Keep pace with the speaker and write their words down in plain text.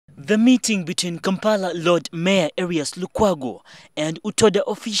The meeting between Kampala Lord Mayor Erias Lukwago and UTODA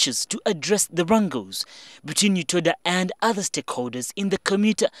officials to address the wrangles between UTODA and other stakeholders in the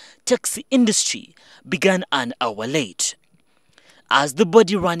commuter taxi industry began an hour late. As the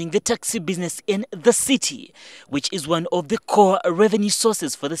body running the taxi business in the city, which is one of the core revenue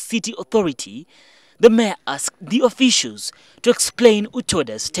sources for the city authority, the mayor asked the officials to explain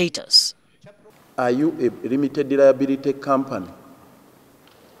UTODA's status. Are you a limited liability company?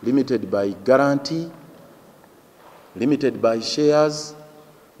 Limited by guarantee, limited by shares,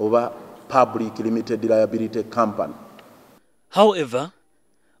 or public limited liability company? However,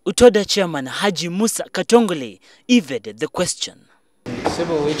 UTODA chairman Haji Musa Katongole evaded the question.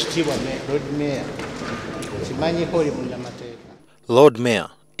 Lord Mayor,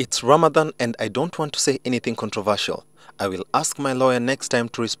 it's Ramadan and I don't want to say anything controversial. I will ask my lawyer next time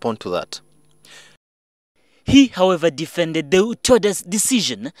to respond to that. He, however, defended the UTODA's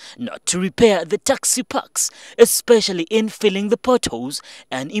decision not to repair the taxi parks, especially in filling the potholes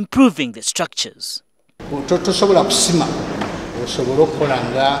and improving the structures.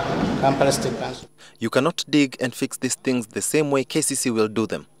 You cannot dig and fix these things the same way KCC will do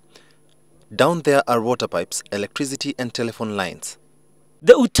them. Down there are water pipes, electricity and telephone lines.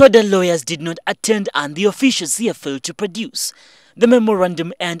 The UTODA lawyers did not attend and the officials here failed to produce the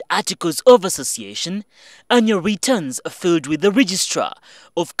memorandum and articles of association, annual returns filled with the registrar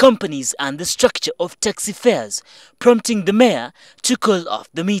of companies and the structure of taxi fares, prompting the mayor to call off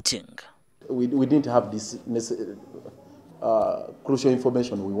the meeting. We didn't have this crucial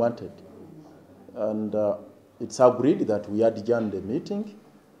information we wanted. And it's agreed that we adjourned the meeting.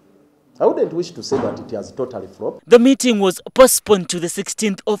 I wouldn't wish to say that it has totally flopped. The meeting was postponed to the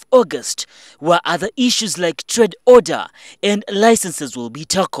 16th of August, where other issues like trade order and licenses will be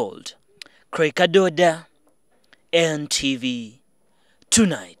tackled. UTODA, NTV,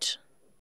 Tonight.